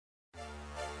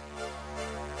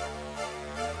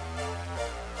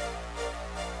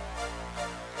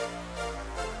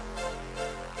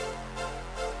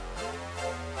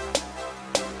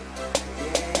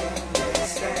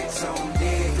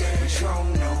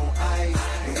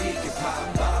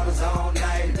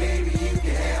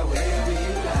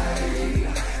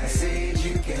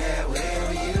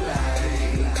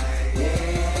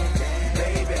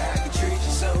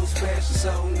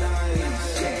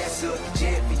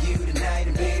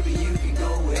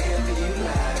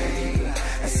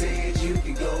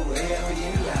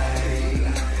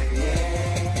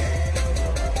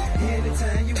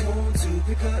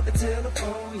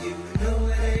telephone, you know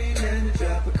it ain't nothing to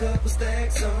drop a couple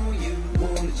stacks on you.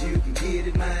 Want it, you can get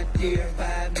it, my dear.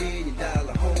 $5 million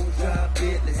home drop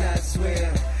business, I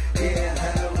swear. Yeah,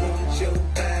 I want your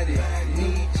body,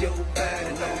 need your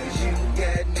body. Long as you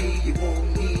got me, you won't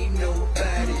need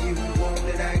nobody. You want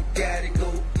it, I got it, go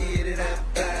get it, I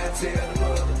buy it. Tell the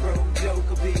mother broke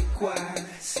joker, be quiet.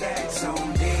 Stacks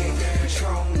on deck,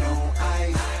 Patron on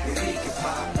ice. If he can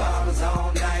pop bottles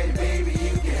all night, baby,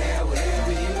 you can have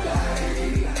whatever you like.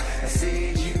 I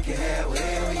said you can have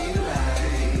whatever you like.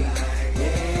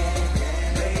 Yeah,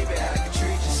 baby, I can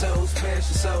treat you so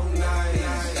special, so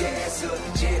nice. Yeah, so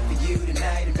the jet for you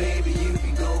tonight, and baby, you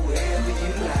can go wherever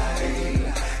you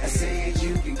like. I said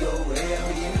you can go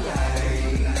wherever you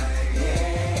like.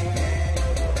 Yeah,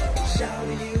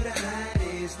 shawty, you the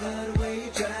hottest, love the way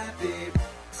you drop it.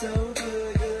 So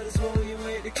good, girl, I swore you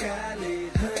went to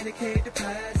college. 100K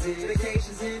deposit,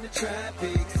 vacations in the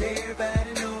tropics.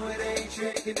 Everybody know it ain't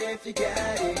tricking if you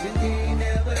got it. And you ain't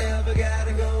never ever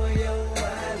gotta go in your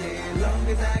wallet. Long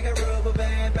as I got rubber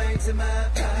band banks in my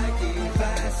pocket.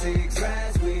 5, 6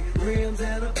 rides with rims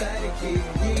and a body kit.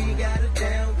 You ain't gotta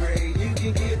downgrade, you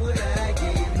can get what I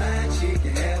get. My chick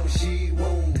can have what she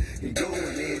want. And go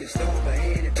and let it start for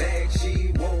any bag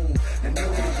she want. I know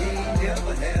you ain't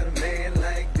never had a man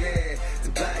like that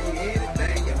to buy you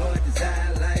anything your heart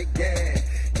desire like that.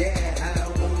 Yeah,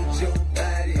 I want your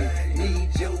body,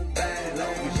 need your body.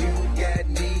 Long as you got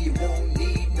me, you won't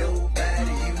need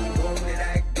nobody. You want it,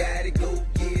 I got it, go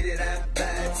get it, I buy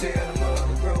it. Tell the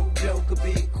mother broke joker,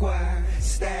 be quiet.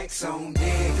 Stacks on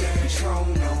deck,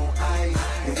 Patron on ice.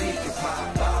 If he can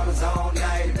pop bottles all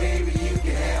night, baby, you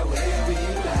can have whatever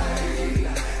you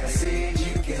like. I said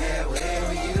you can have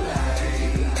whatever you like.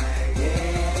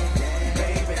 Yeah,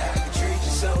 baby, I can treat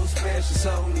you so special,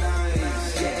 so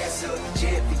nice. Yeah, so the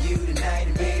jet for you tonight,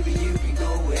 and baby, you can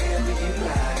go wherever you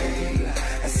like.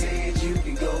 I said you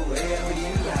can go wherever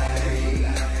you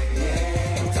like.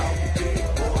 Yeah, I'm talking big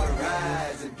boy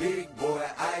rides and big boy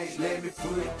ice. Let me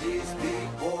put this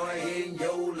big boy in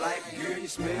your life. Girl, you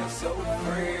smell so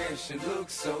fresh and look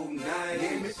so nice.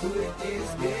 Let me put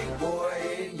this big boy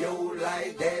in your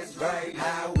life. That's right,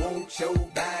 I want your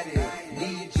body.